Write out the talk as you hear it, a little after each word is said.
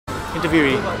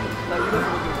Interviewee.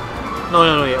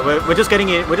 No. Yeah. We're just getting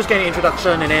it. We're just getting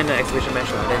introduction and then the exhibition match.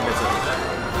 Then that's it.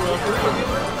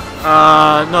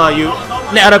 No, you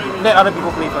let other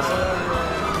people play first.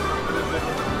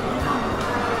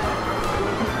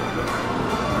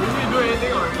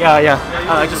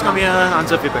 Yeah. Just come here and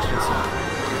answer a few questions.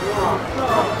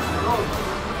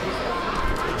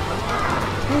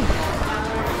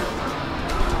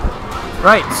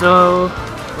 Right, so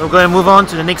we're going to move on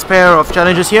to the next pair of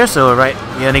challenges here. So right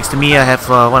here next to me, I have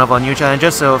one of our new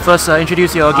challengers. So first,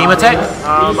 introduce your gamer tag.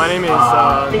 My name is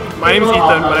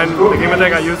Ethan, but then the gamer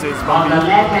tag I use is Bambi.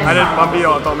 Either Bambi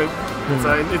or Atomic.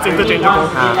 It's interchangeable.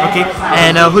 Okay.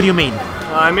 And who do you mean?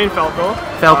 I mean Falco.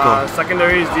 Falco.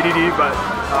 Secondary is DDD, but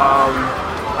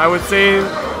I would say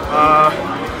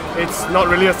it's not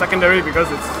really a secondary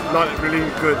because it's not really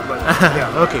good. But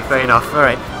yeah. Okay, fair enough. All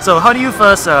right. So how do you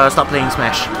first start playing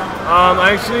Smash?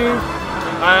 I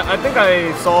think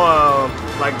I saw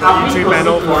like the E3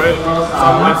 panel for it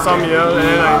some year, and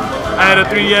then I had a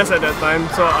 3DS at that time,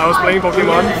 so I was playing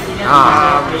Pokemon,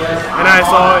 and I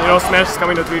saw Smash is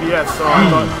coming to 3DS, so I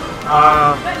thought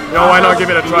why not give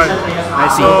it a try? I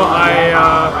see.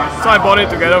 So I bought it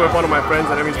together with one of my friends,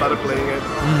 and then we started playing it,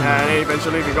 and then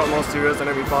eventually we got more serious, and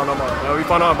then we found out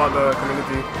about the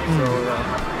community. So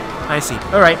yeah. I see.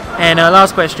 All right. And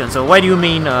last question. So why do you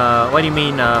mean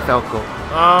Falco?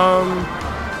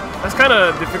 That's kind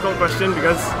of a difficult question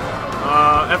because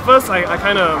at first I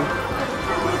kind of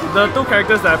the two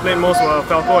characters that I played most were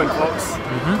Falco and Fox.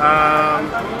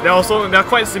 They're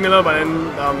quite similar, but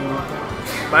then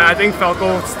but I think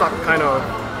Falco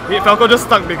just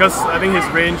stuck because I think his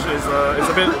range is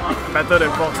a bit better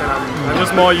than Fox, and I'm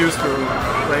just more used to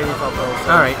playing Falco.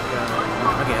 So, all right.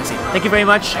 Yeah. Okay, I see. Thank you very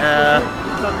much.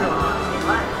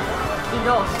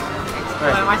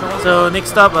 Right. So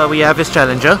next up we have this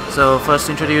challenger. So first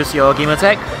introduce your gamer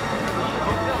tag.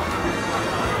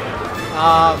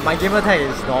 My gamer tag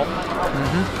is DoM.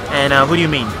 And who do you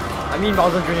mean? I mean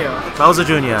Bowser Jr. Bowser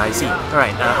Jr. I see.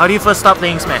 Alright, how do you first start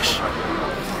playing Smash?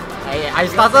 I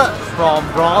started from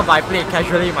Brawl, but I played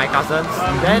casually with my cousins.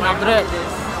 Then after that,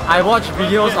 I watched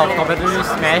videos of competitive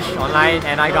Smash online,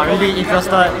 and I got really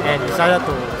interested and decided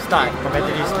to start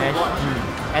competitive Smash.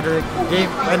 And the game,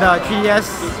 when the 3DS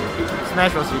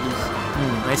Smash was released.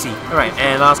 I see. Alright,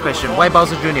 and last question. Why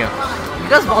Bowser Jr.?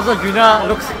 Because Bowser Jr.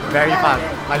 looks very fun,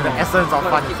 like the essence of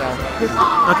fun itself.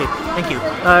 Okay, thank you.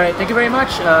 Alright, thank you very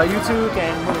much. You two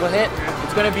can move ahead.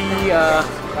 It's gonna be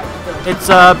it's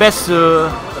best to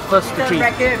the first to three.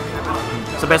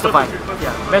 So best of 5.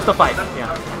 Yeah, best of 5. Yeah.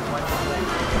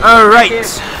 Alright.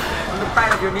 I'm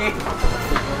proud of your name.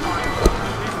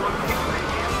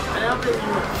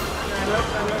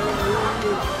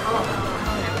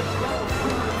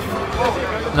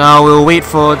 Now we'll wait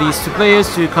for these two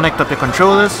players to connect up the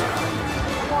controllers.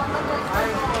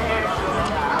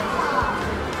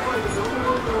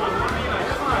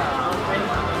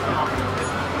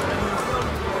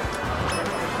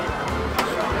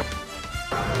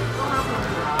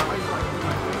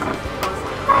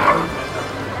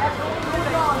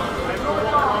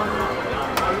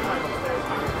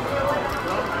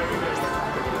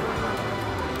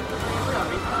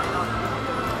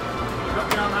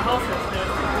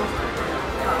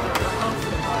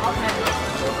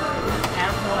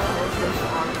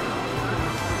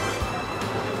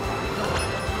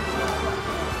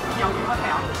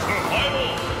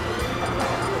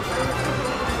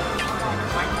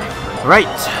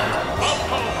 Right.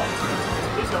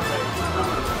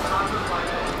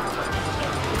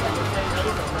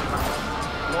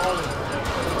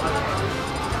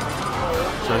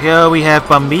 So here we have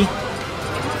Bambi.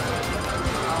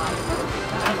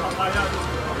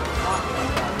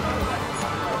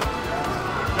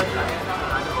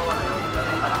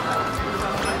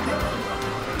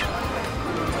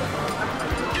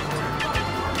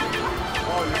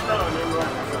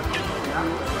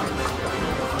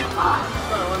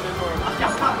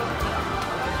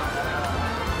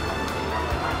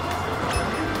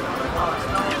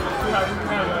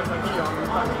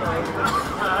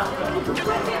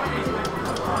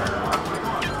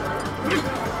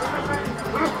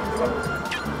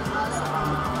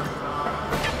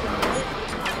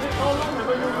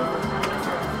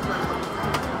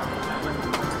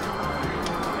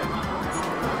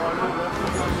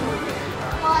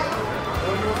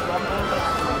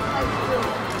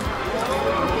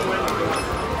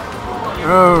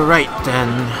 Alright then,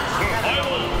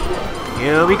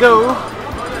 here we go.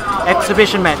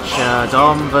 Exhibition match,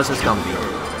 DoM versus Bambi.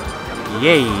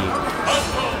 Yay!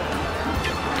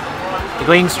 They're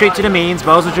going straight to the mains,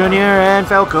 Bowser Jr. and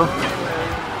Falco.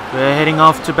 We're heading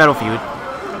off to Battlefield.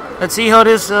 Let's see how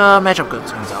this matchup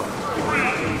turns out.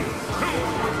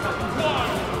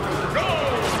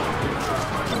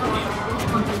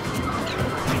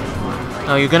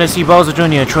 Now you're gonna see Bowser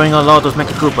Jr. throwing a lot of those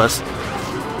Mecha Koopas.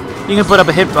 You can put up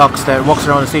a hitbox that walks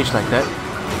around the stage like that.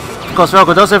 Of course,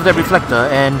 Falco does have that reflector,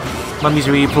 and Mummy's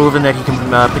really proven that he can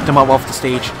pick them up off the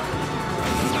stage.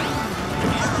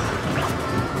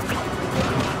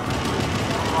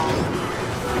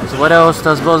 So what else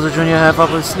does Bowser Jr. have up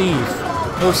his sleeve?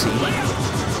 We'll see.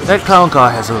 That clown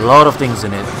car has a lot of things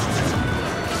in it.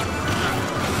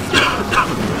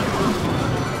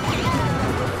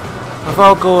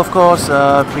 Falco, of course,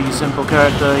 a pretty simple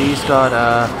character. He's got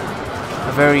a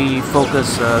very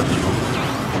focused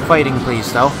fighting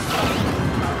playstyle.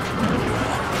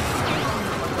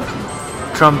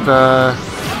 Trump the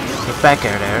back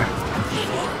air there.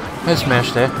 Head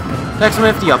smash there. Next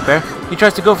one FT up there. He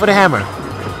tries to go for the hammer.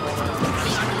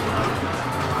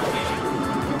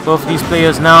 Both of these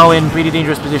players now in pretty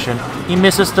dangerous position. He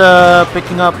misses the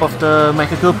picking up of the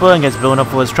Mecha Koopa and gets blown up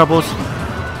for his troubles.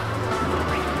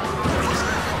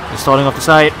 Starting off the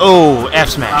side. Oh, F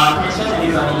smash.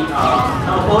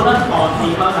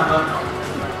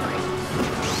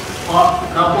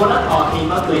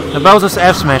 The Bowser's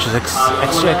F smash is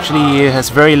actually has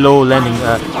very low landing,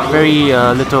 very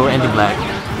little ending lag.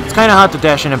 It's kind of hard to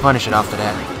dash in and punish it after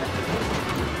that.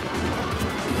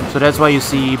 So that's why you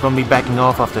see Bumby backing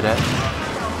off after that.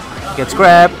 Gets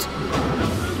grabbed.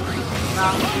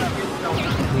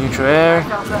 Neutral air.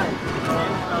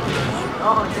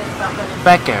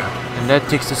 Back air, and that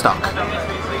takes the stock.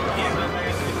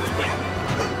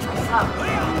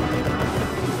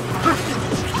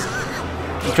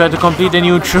 He tried to complete the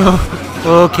neutral.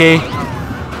 Okay.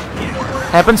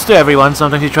 Happens to everyone.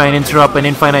 Sometimes you try and interrupt an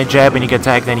infinite jab and you get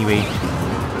tagged anyway.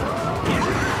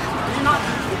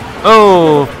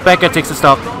 Oh, back air takes the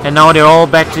stock, and now they're all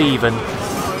back to even.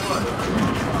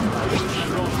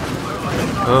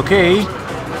 Okay.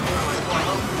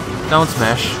 Down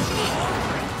smash.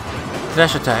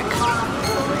 Dash attack.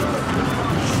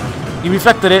 He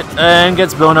reflected it and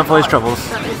gets blown up for his troubles.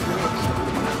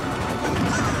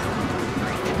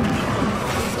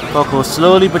 Falco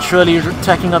slowly but surely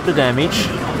tacking up the damage.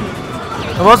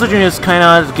 Bowser Jr. is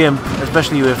kinda a gimp,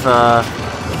 especially with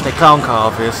the clown car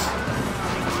of his.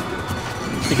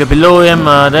 Because below him,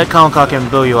 that clown car can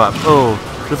blow you up. Oh,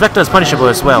 reflector is punishable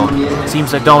as well.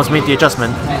 Seems like DoM's made the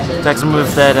adjustment. Attacks him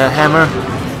with that hammer.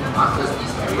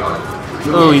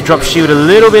 Oh, he dropped shield a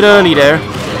little bit early there.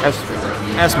 F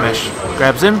smash.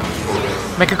 Grabs him.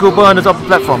 Mecha Koopa on the top of the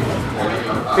platform.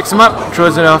 Picks him up,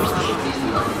 throws it off.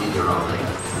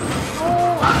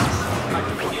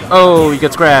 Oh, he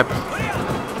gets grabbed.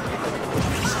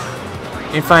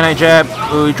 Infinite jab.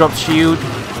 Oh, he drops shield.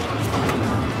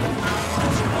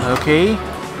 Okay.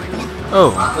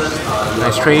 Oh,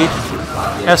 nice trade.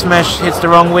 F smash hits the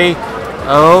wrong way.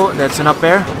 Oh, that's an up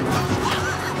air.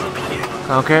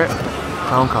 Okay.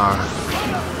 Clown car.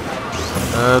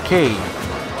 Okay.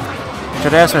 Try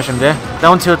to F smash him there.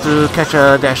 Down tilt to catch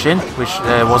a dash in, which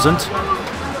there wasn't.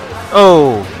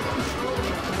 Oh.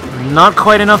 Not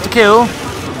quite enough to kill.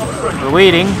 We're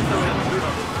waiting.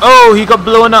 Oh, he got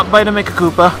blown up by the Mecha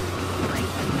Koopa.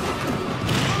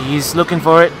 He's looking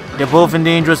for it. They're both in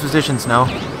dangerous positions now.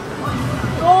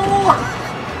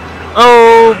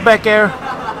 Oh, back air.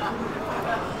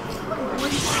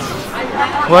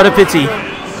 What a pity.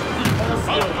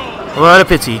 What a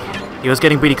pity. He was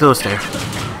getting pretty close there.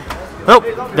 Well,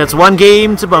 that's one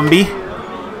game to Bumby.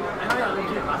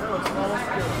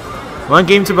 One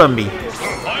game to Bumby.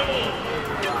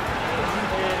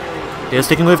 They're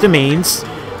sticking with the mains.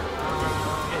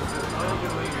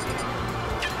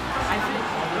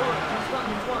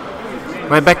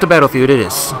 Right back to Battlefield it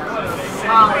is.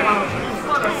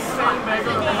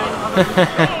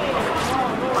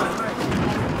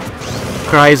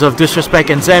 Cries of disrespect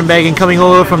and sandbagging coming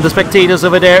over from the spectators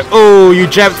over there. Oh, you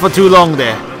jabbed for too long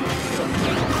there.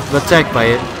 Got attacked by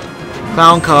it.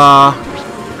 Clown car.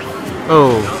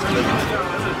 Oh.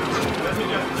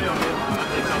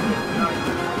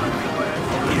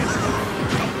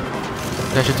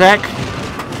 Dash attack.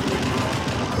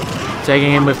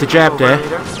 Tagging him with the jab there.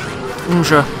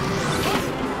 Sure.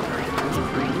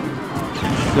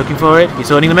 Looking for it. He's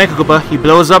holding the Mecha Koopa. He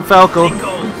blows up Falco.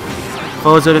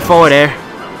 Follows it forward air.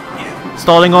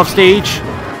 Stalling off stage.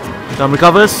 DoM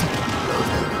recovers.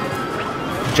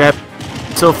 Jab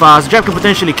so fast. Jab can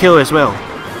potentially kill as well.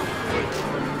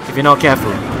 If you're not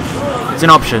careful. It's an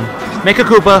option. Mecha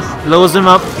Koopa blows him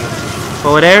up.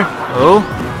 Forward air. Oh.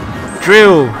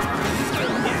 Drill.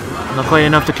 Not quite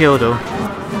enough to kill though.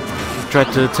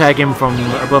 Tried to tag him from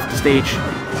above the stage.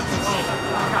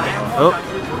 Oh.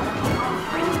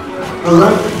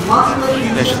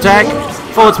 Dash attack.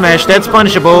 Forward smash. That's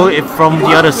punishable if from the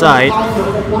other side.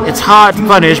 It's hard to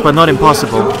punish, but not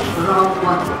impossible.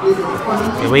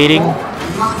 Okay, waiting.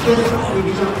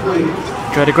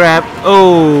 Try to grab.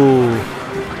 Oh!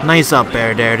 Nice up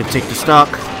air there to take the stock.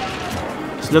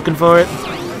 Just looking for it.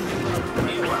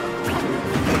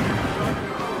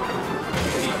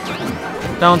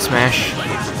 Down smash.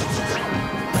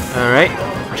 Alright.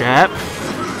 Jab.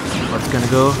 What's gonna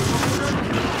go?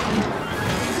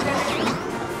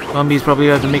 Zombies probably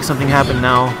have to make something happen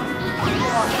now.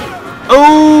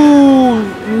 Oh!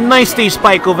 Nice stage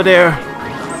spike over there.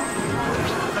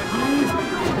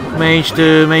 Managed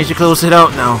to close it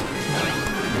out now.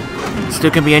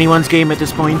 Still can be anyone's game at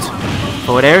this point.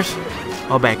 Forward airs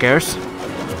or back airs.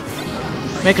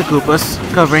 Mecha Koopas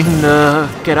covering the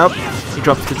get up. He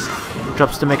drops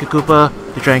the Mecha Koopa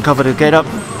to try and cover the get up.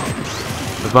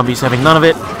 But Bumpy's having none of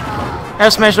it.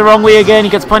 F smash the wrong way again. He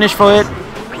gets punished for it.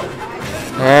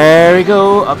 There we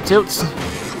go. Up tilts.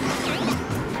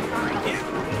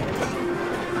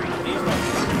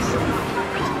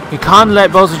 You can't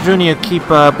let Bowser Jr. keep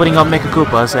putting up Mecha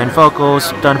Koopas, and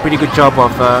Falco's done a pretty good job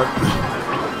of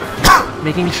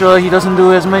making sure he doesn't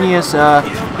do as many as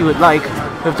he would like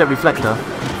with that reflector.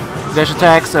 Dash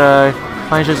attacks,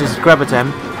 punishes his grab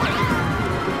attempt.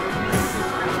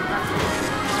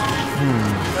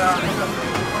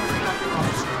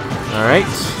 Alright.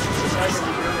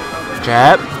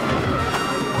 Jab.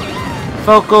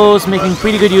 Falco's making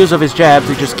pretty good use of his jab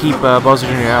to just keep Bowser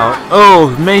Jr. out. Oh,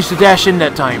 managed to dash in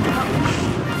that time.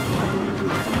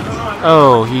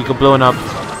 Oh, he got blown up.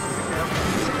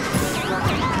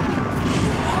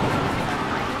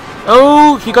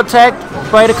 Oh, he got tagged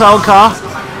by the clown car.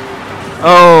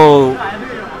 Oh.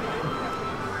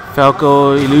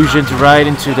 Falco illusion to ride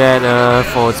into that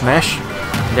forward smash.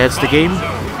 That's the game.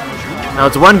 Now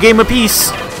it's one game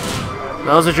apiece.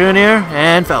 Bowser Jr.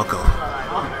 and Falco.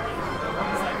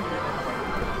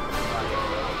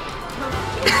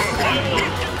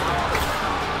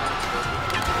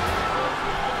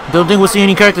 Don't think we'll see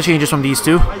any character changes from these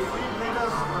two.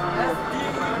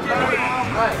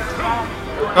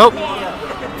 Oh,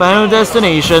 final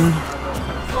destination.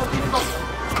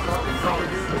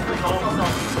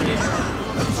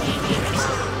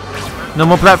 No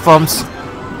more platforms.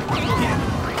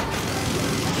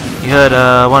 You heard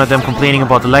one of them complaining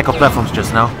about the lack of platforms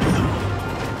just now.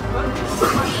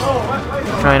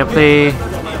 Trying to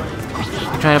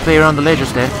play around the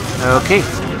ledges there. Okay,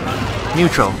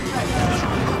 neutral.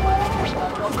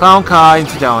 Clown car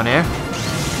into down air.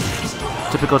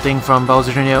 Typical thing from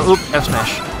Bowser Jr. Oop, F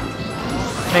smash.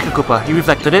 Mecha Koopa. He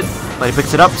reflected it, but he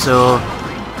picks it up, so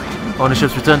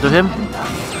ownership's returned to him.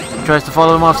 Tries to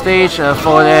follow him off stage.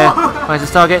 Forward air. Finds his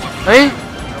target. Hey?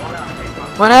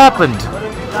 What happened?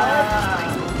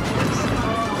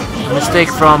 A mistake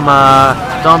from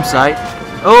DoM's side.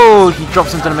 Oh, he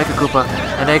drops into the Mecha Koopa.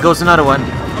 And there goes another one.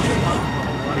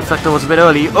 Reflector was a bit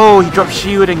early. Oh, he drops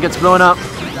shield and gets blown up.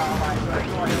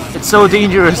 It's so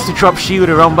dangerous to drop shield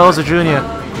around Bowser Jr.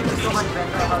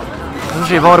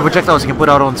 Especially with all the projectiles you can put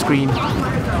out on screen.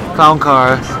 Clown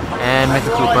car and Mecha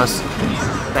Koopas.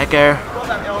 Back air.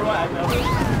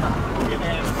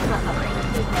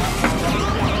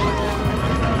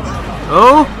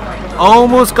 Oh!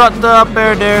 Almost got the up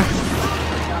air there.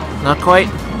 Not quite.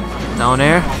 Down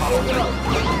air.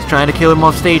 He's trying to kill him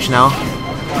off stage now.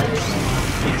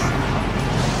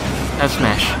 F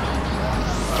smash.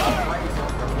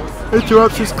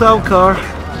 Interrupts his clown car.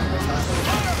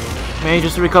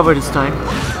 Manages to recover this time.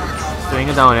 Doing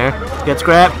a down air. Gets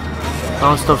grabbed.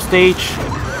 Bounced off stage.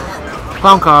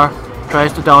 Clown car.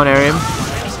 Tries to down air him.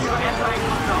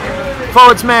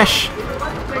 Forward smash.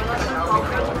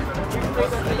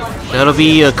 That'll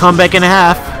be a comeback and a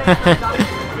half.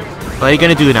 What are you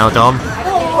gonna do now, DoM?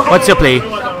 What's your play?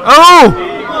 Oh!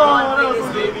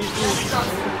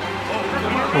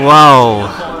 Wow.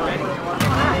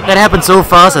 That happened so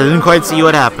fast I didn't quite see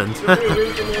what happened.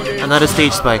 Another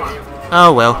stage spike.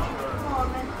 Oh well.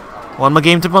 One more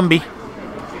game to Bumby.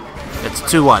 It's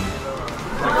 2-1.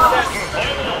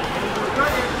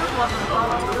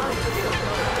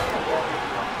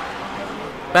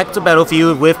 Back to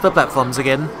Battlefield with the platforms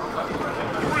again.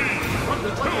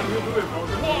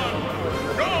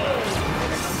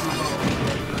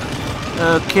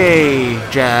 Okay,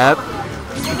 jab.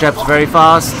 Jab's very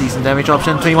fast, decent damage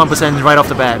option, 21% right off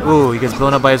the bat. Ooh, he gets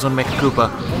blown up by his own Mecha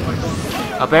Koopa.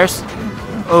 Up airs?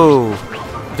 Oh,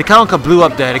 if the counter blew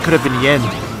up there, it could have been the end.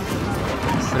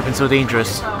 Would have been so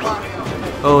dangerous.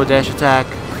 Oh, dash attack.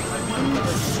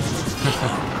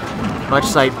 Much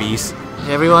side piece.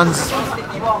 Everyone's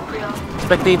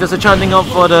spectators are chanting out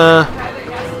for the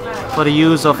for the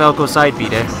use of Falco side B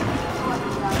there.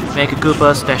 Make a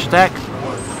Koopa dash attack.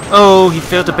 Oh, he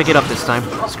failed to pick it up this time.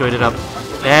 Screwed it up.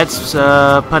 That's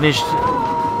punished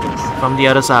from the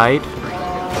other side.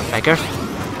 Backers.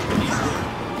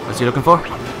 What's he looking for?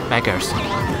 Backers.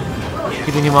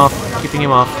 Keeping him off. Keeping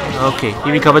him off. Okay,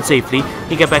 he recovered safely.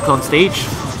 He got back on stage.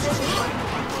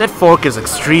 That fork is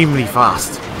extremely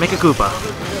fast. Make a Koopa.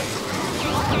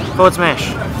 Forward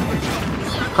smash.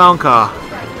 Clown car.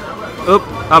 Oop.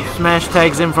 Up smash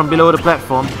tags him from below the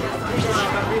platform.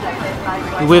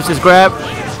 He whiffs his grab.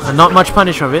 And not much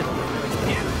punish of it.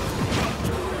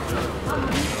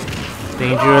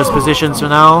 Dangerous positions for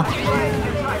now.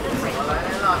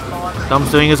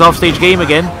 DoM's doing his offstage game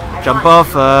again. Jump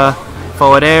off,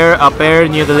 forward air, up air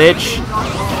near the ledge.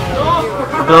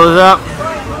 Blows up.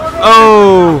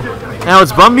 Oh! Now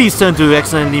it's Bumby's turn to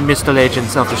accidentally miss the ledge and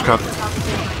self-destruct.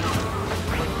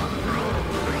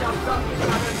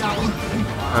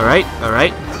 Alright,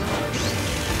 alright.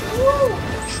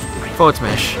 Forward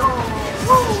smash.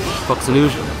 Fox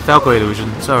illusion. Falco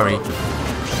illusion, sorry.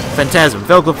 Phantasm.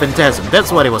 Falco Phantasm.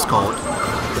 That's what it was called.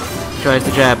 Tries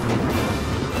to jab.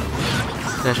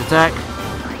 Dash attack.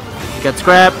 Gets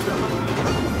grabbed.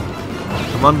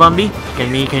 Come on, Bumby.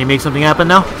 Can you make something happen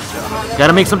now?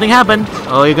 Gotta make something happen.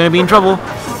 Oh, you're gonna be in trouble.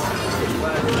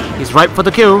 He's ripe for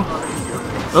the kill.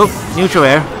 Oh, neutral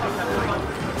air.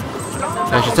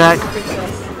 Dash attack.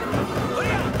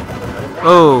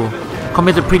 Oh,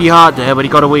 committed pretty hard there, but he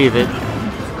got away with it.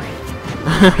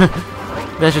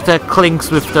 Dash attack clinks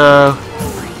with the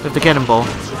cannonball.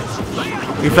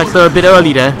 Reflector a bit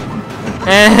early there.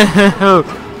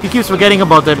 He keeps forgetting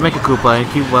about that Mecha Koopa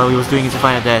while he was doing his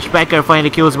final dash. Back air finally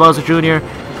kills Bowser Jr.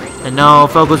 And now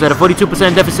Falco's at a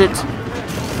 42% deficit.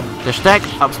 Dash attack,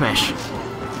 up smash.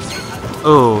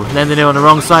 Oh, landed it on the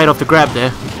wrong side of the grab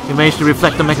there. He managed to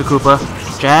reflect the Mecha Koopa.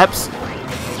 Jabs.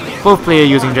 Both players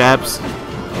using jabs.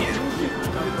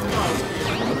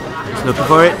 He's looking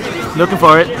for it. Looking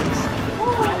for it.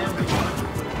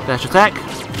 Dash attack.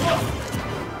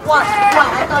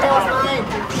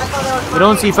 We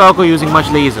don't see Falco using much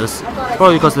lasers.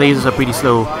 Probably because lasers are pretty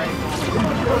slow.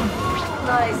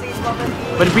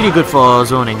 But pretty good for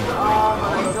zoning.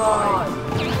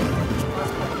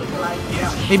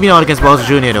 Maybe not against Bowser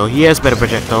Jr. though. He has better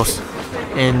projectiles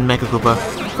in Mecha Koopa.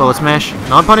 Forward smash.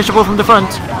 Not punishable from the front.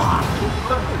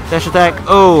 Dash attack.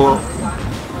 Oh!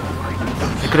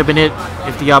 It could have been it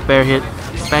if the up air hit.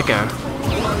 Back air.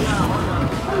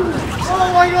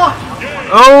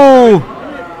 Oh!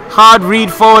 Hard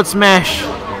read forward smash.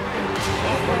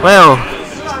 Well,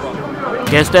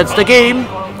 guess that's the game.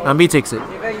 Bumby takes it.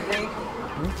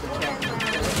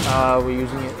 We're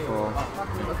using it for...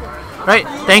 Right,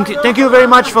 thank you very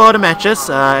much for the matches.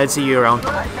 I'll see you around.